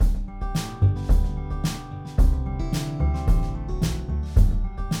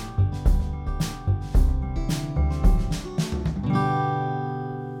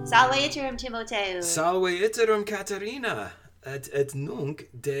Salve iterum Timoteu. Salve iterum Caterina. Et nunc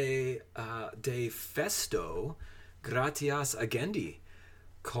de festo gratias agendi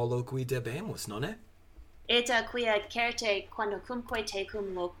colloqui debemus, nonne? Et quia certe quando cumque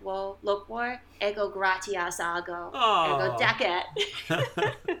tecum loquor, ego gratias ago, ego decet.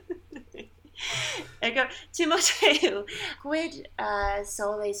 Ego, Timoteu, quid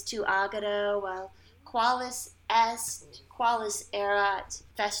soles tu agado, vel qualis erat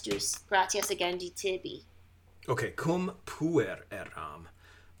festus gratias agendi tibi? Okay, cum puer eram,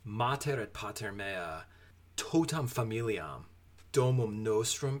 mater et pater mea totam familiam domum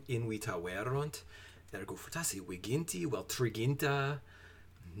nostrum invitaverunt, ergo fortasse viginti vel triginta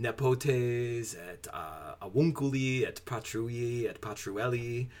nepotes et avunculi et patrui et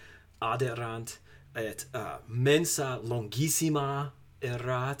patruelli aderant, et mensa longissima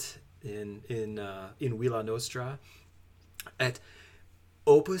erat in villa nostra, et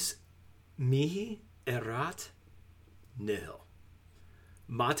opus mihi erat nihil.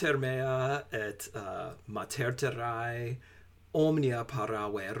 Mater mea et materterae omnia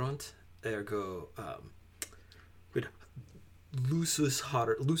paraverunt, ergo quid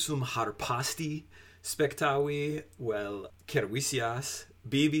lusum harpasti spectavi, vel cervisias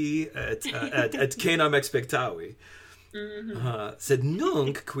bibi et cenam expectavi. Sed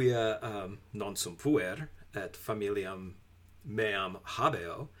nunc quia non sum puer et familiam meam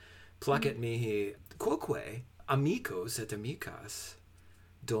habeo, placet mihi quoque amicos et amicas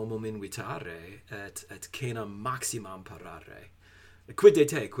domum invitare et cenam maximam parare. Quid de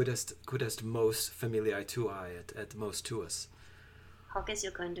te? Quid est mos familiae tuae et mos tuus? Hoc est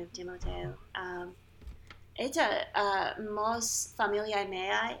iucundum, Timoteu. Et mos familiae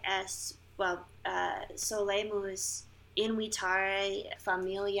meae est, solemus invitare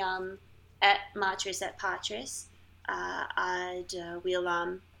familiam et matris et patris ad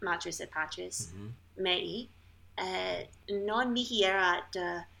villam matris et patris mei, non mihi erat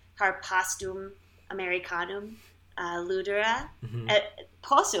harpastum Americanum ludera, et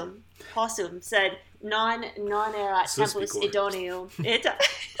possum, sed non erat tempus idoneum. Et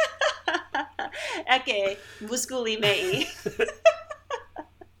ecce musculi mei.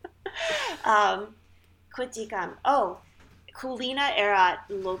 Quid dicam? Culina erat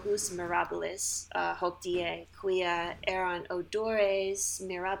locus mirabilis hoc die, quia erant odores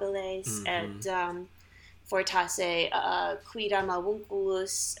mirabilis, et fortasse quidam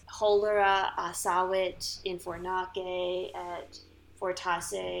avunculus cholera assavit in fornace, et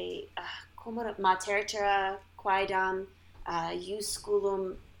fortasse matertera quaedam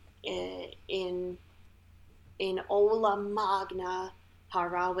iusculum in ola magna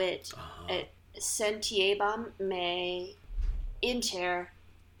paravit, et sentiebam me inter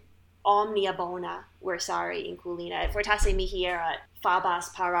omnia bona versari in culina, et fortasse mihi erat fabas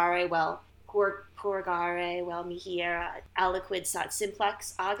parare vel purgare vel mihi erat aliquid sat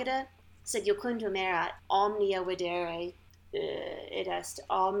simplex agada, sed iucundum erat omnia videre, et est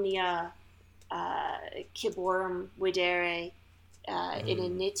omnia ciborum videre in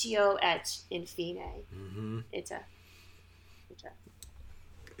initio et in fine. Ita.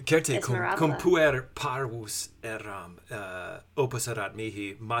 Certe cum puer parvus eram, opus erat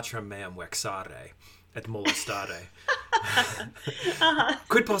mihi matram meam vexare et molestare.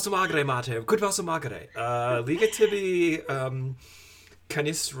 Quid possum agere, Mater? Quid possum agere? Liga tibi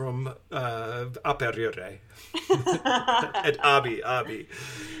canistrum aperire. Et abi.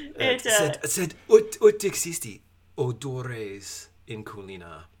 Sed ut existi odores in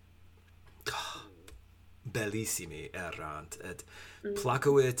culina. Bellissimi erant, et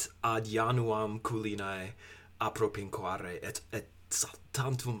placuit ad januam culinae appropinquare, et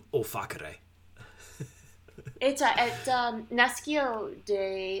tantum olfacere. Et nascio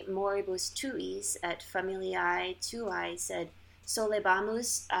de moribus tuis et familiae tuae, sed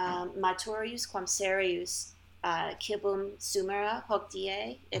solebamus maturius quam serius cibum sumera hoc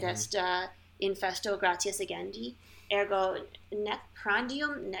die, et est in festo gratias agendi, ergo nec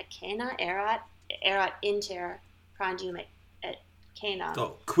prandium nec cena erat inter prandium et cenam.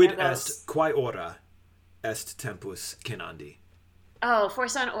 Quid est, quae ora est tempus cenandi?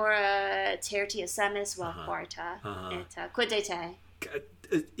 Forsan ora tertia semis vel quarta, et quid de te?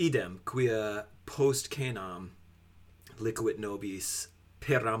 Idem, quia post cenam liquid nobis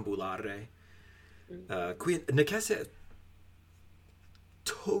perambulare, quia necesse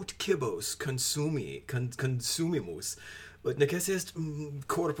tot cibos consumimus, ut necesse est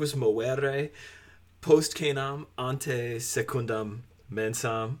corpus movere post cenam ante secundam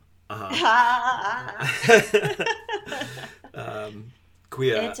mensam.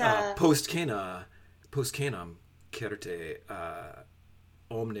 Quia post cenam certe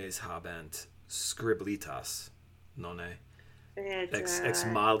omnes habent scriblitas, nonne? Et Ex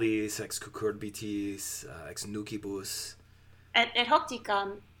malis, ex cucurbitis, ex nucibus. Et hoc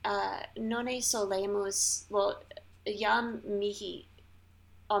dicam nonne solemus, iam mihi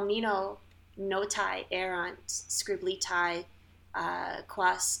omnino notae erant scriblitae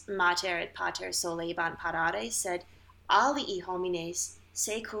quas mater et pater solebant parare, sed alii homines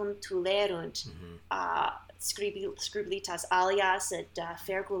secum tulerunt scriblitas alias et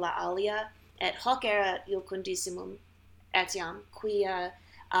fergula alia, et hoc erat iucundissimum etiam, quia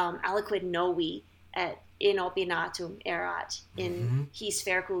aliquid novi et inopinatum erat in his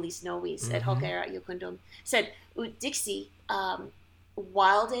ferculis novis, et hoc erat iucundum. Sed ut dixi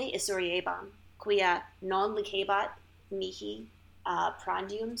valde isoriebam, quia non licebat mihi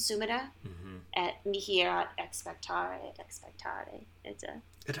prandium sumida, et mihi erat expectare.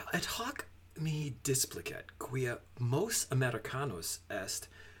 Et hoc mihi displicet, quia mos Americanus est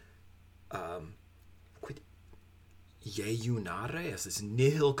quid iunare, est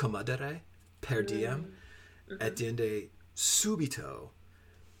nihil commodere per diem, et inde subito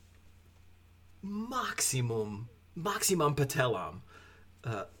maximum patellam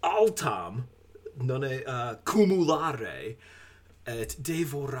altam nonne cumulare et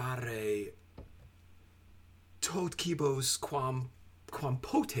devorare tot cibos quam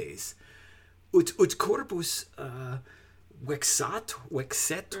potes ut corpus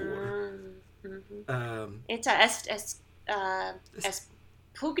vexetur. Et est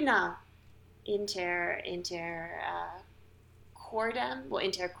pugna inter cordam,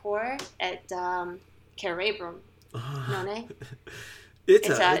 inter cor et cerebrum, nonne?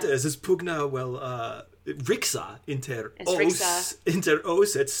 Ita is pugna rixa inter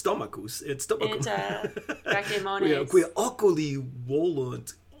os et stomachus, et stomachum. Rectimones. Quia oculi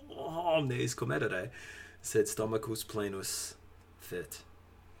volunt omnes comedere, sed stomachus plenus fit.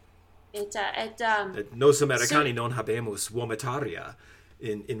 Et nos Americani non habemus vomitaria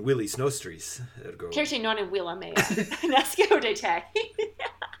in villis nostris, ergo. Certe non in villa mea, nascio de te.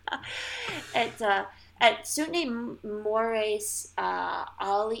 Et sunt mores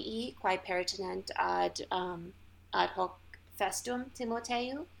alii quae pertinent ad hoc festum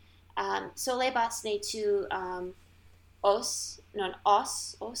Timoteu, solebas ne tu os,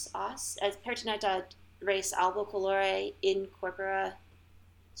 as pertinent ad res albo colore in corpora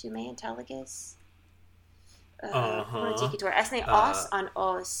tu me intelliges? Dicitur, esne os an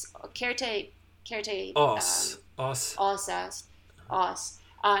os, certe os est, os.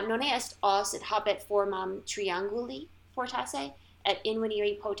 Non est os et habet formam trianguli fortasse, et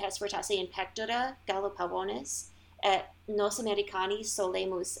inveniri potes fortasse in pectora Gallopavonis, et nos Americani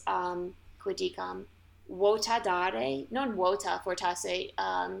solemus quidicam vota dare, non vota fortasse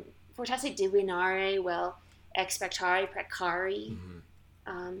divinare vel expectare precari.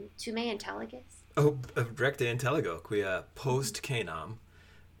 Tu me intelliges? Recte intelligo, quia post canam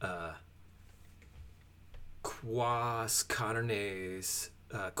quae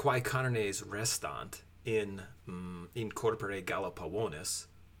carnes restant in corpore Gallopavonis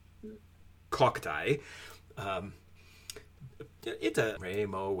coctae, ita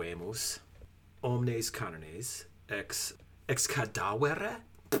remo vemus omnes carnes ex cadavere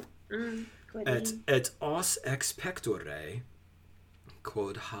et os ex pectore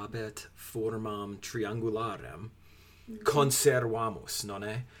quod habet formam triangularem conservamus,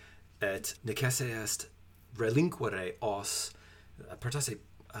 nonne? Et necesse est relinquere os pertasse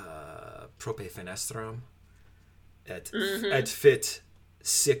prope fenestram et fit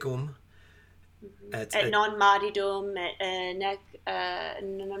siccum et non maridum nec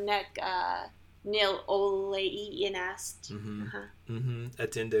nil olei inest.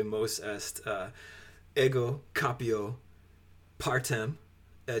 Et inde mos est ego capio partem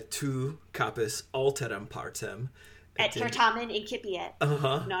et tu capis alteram partem et certamen incipiet,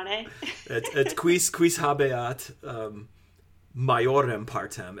 nonne? et quis habeat maiorem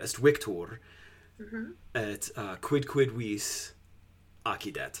partem est victor, et quid vis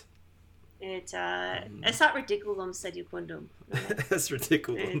accidet. Et est ridiculum sed iucundum. Est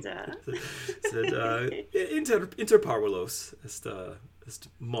ridiculum. Sed inter parvulos est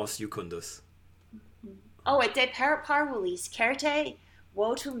mos iucundus. Et de parvulis certe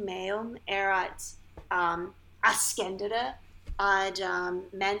votum meum erat ascendere ad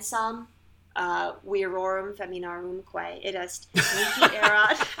mensam virorum feminarum quae it est mihi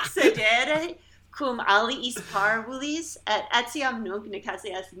erat sedere cum aliis parvulis et etiam nunc necesse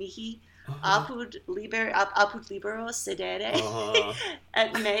est mihi apud libero sedere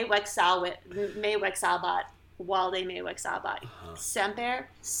et me vexabat valde me vexabat semper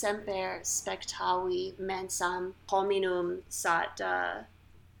spectavi mensam hominum sat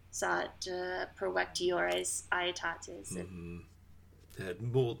sat pervectiores aetates. Et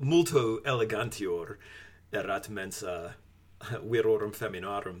multo elegantior erat mensa virorum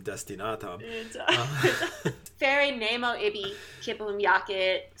feminarum destinatam. Fere nemo ibi cipum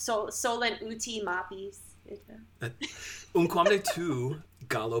jacet solent uti mapis. Quamne tu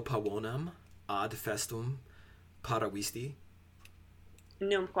Gallo pavonam ad festum paravisti?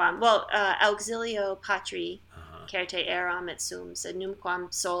 Numquam, well, auxilio patri certe eram et sum, sed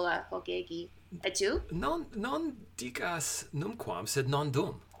numquam sola hoc egi. Et tu? Non dicas numquam, sed non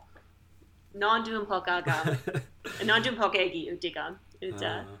dum. Non dum hoc agam. Non dum hoc egi uticam.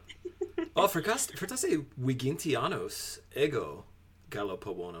 Fortasse vigintianos ego Gallo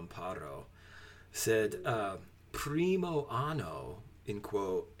pavonam paro, sed primo anno in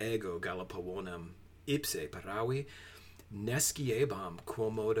quo ego Gallo pavonam ipse paravi nesciebam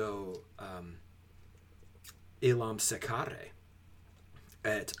quomodo illam secare.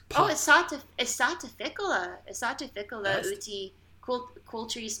 Et esata ficula uti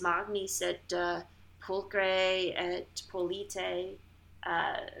cultris magnis et pulchre et polite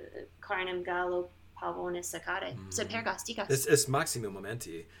carnem Gallo pavonis secare. Sed pergas dicas. Es maximum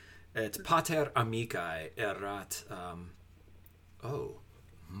momenti et pater amicae erat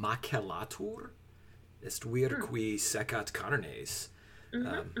macelatur est vir qui secat carnes.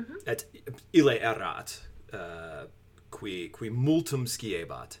 Et ille erat qui multum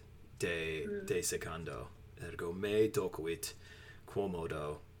sciebat de secando, ergo me docuit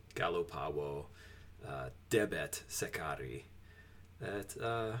quomodo Gallo pavo debet secari, et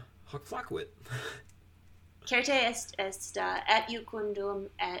hoc flacuit. Certe est et iucundum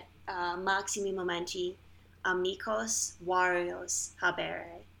et maximi momenti amicos varios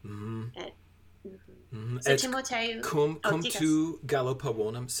habere. Et so Timoteu cum tu Gallo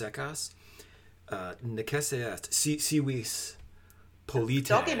pavonam secas necesse est si vis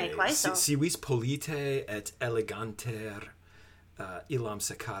polite si vis polite et eleganter illam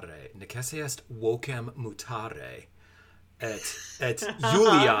secare necesse est vocem mutare et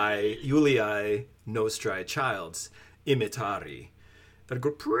Juliae nostrae childs imitari,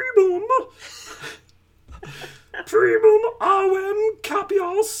 ergo primum avem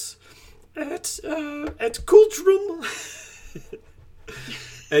capios et culturum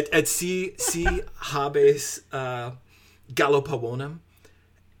et si habes Gallo pavonam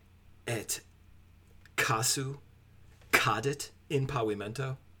et casu cadit in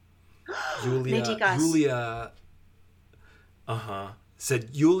pavimento. Julia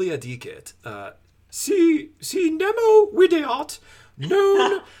sed Julia dicit si nemo videat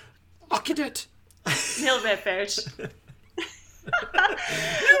non occidit nil refert.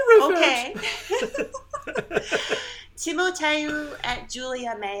 Okay. Timoteu et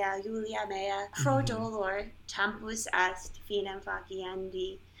Julia mea pro dolor tempus est finem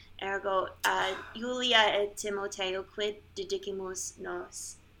faciendi, ergo Julia et Timoteu quid dedicimus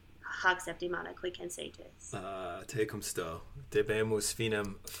nos hoc septimana quid censetis. Tecum sto, debemus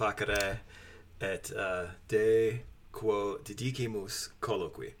finem facere et de quo dedicimus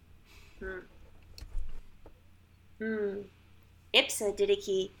colloqui. Ipsa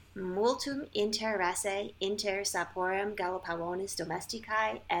dedici multum interesse inter saporem Gallo pavonis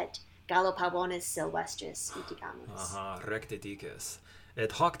domesticae et Gallo pavonis silvestris uticamus. Recte dices.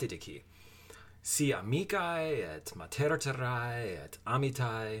 Et hoc dedici. Si amicae et materterae et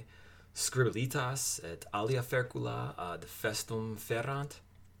amitae scribilitas et alia fercula ad festum ferrant,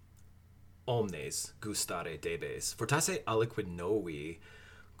 omnes gustare debes. Fortasse aliquid novi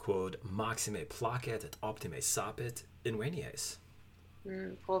quod maxime placet et optime sapit invenies.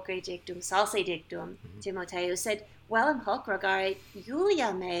 Pulchre dictum, salse dictum, Timoteu, sed velam hoc rogare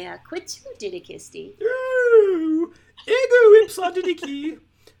Julia mea, quid tu didicisti? Ego ipsa didici,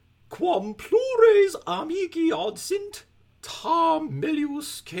 quam plures amici ad sint, tam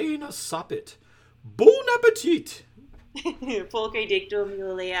melius cena sapit. Bon appetit! Pulchre dictum,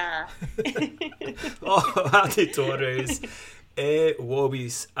 Julia. Auditores, e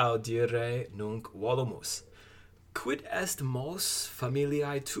vobis audire nunc volumus. Quid est mos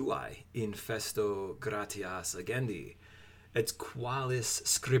familiae tuae in festo gratias agendi, et qualis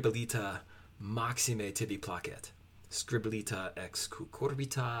scribilita maxime tibi placet? Scribilita ex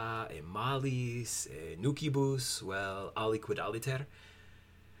cucurbita, e malis, e nucibus, vel aliquid aliter?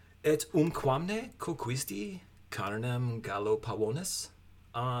 Et quamne coquisti carnem Gallo pavonis?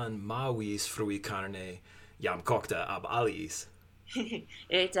 An mavis frui carne iam cocta ab aliis.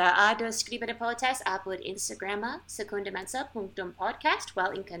 Et ad scribere potes apud Instagramma secundamensa.podcast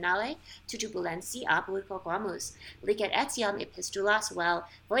vel in canale tutubulensi apud quoquamus. Licet etiam epistulas vel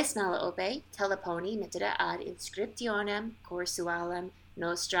voicemail ope teleponi mittida ad inscriptionem cursualem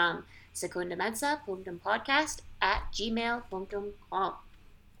nostrum secundamensa.podcast@gmail.com.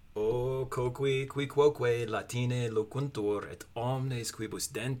 O coqui qui quoque latine locuntur et omnes quibus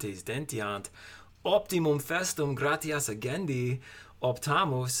dentes dentiant optimum festum gratias agendi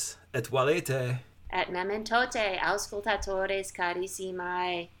optamus et valete Et mementote auscultatores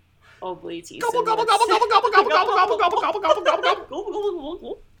carissimae oblitissimus. Gobble, gobble, gobble, gobble, gobble, gobble, gobble, gobble, gobble, gobble, gobble,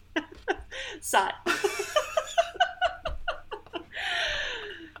 gobble. Sat.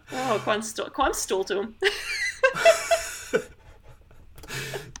 Oh, quam stultum.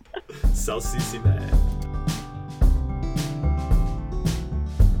 Salsissime.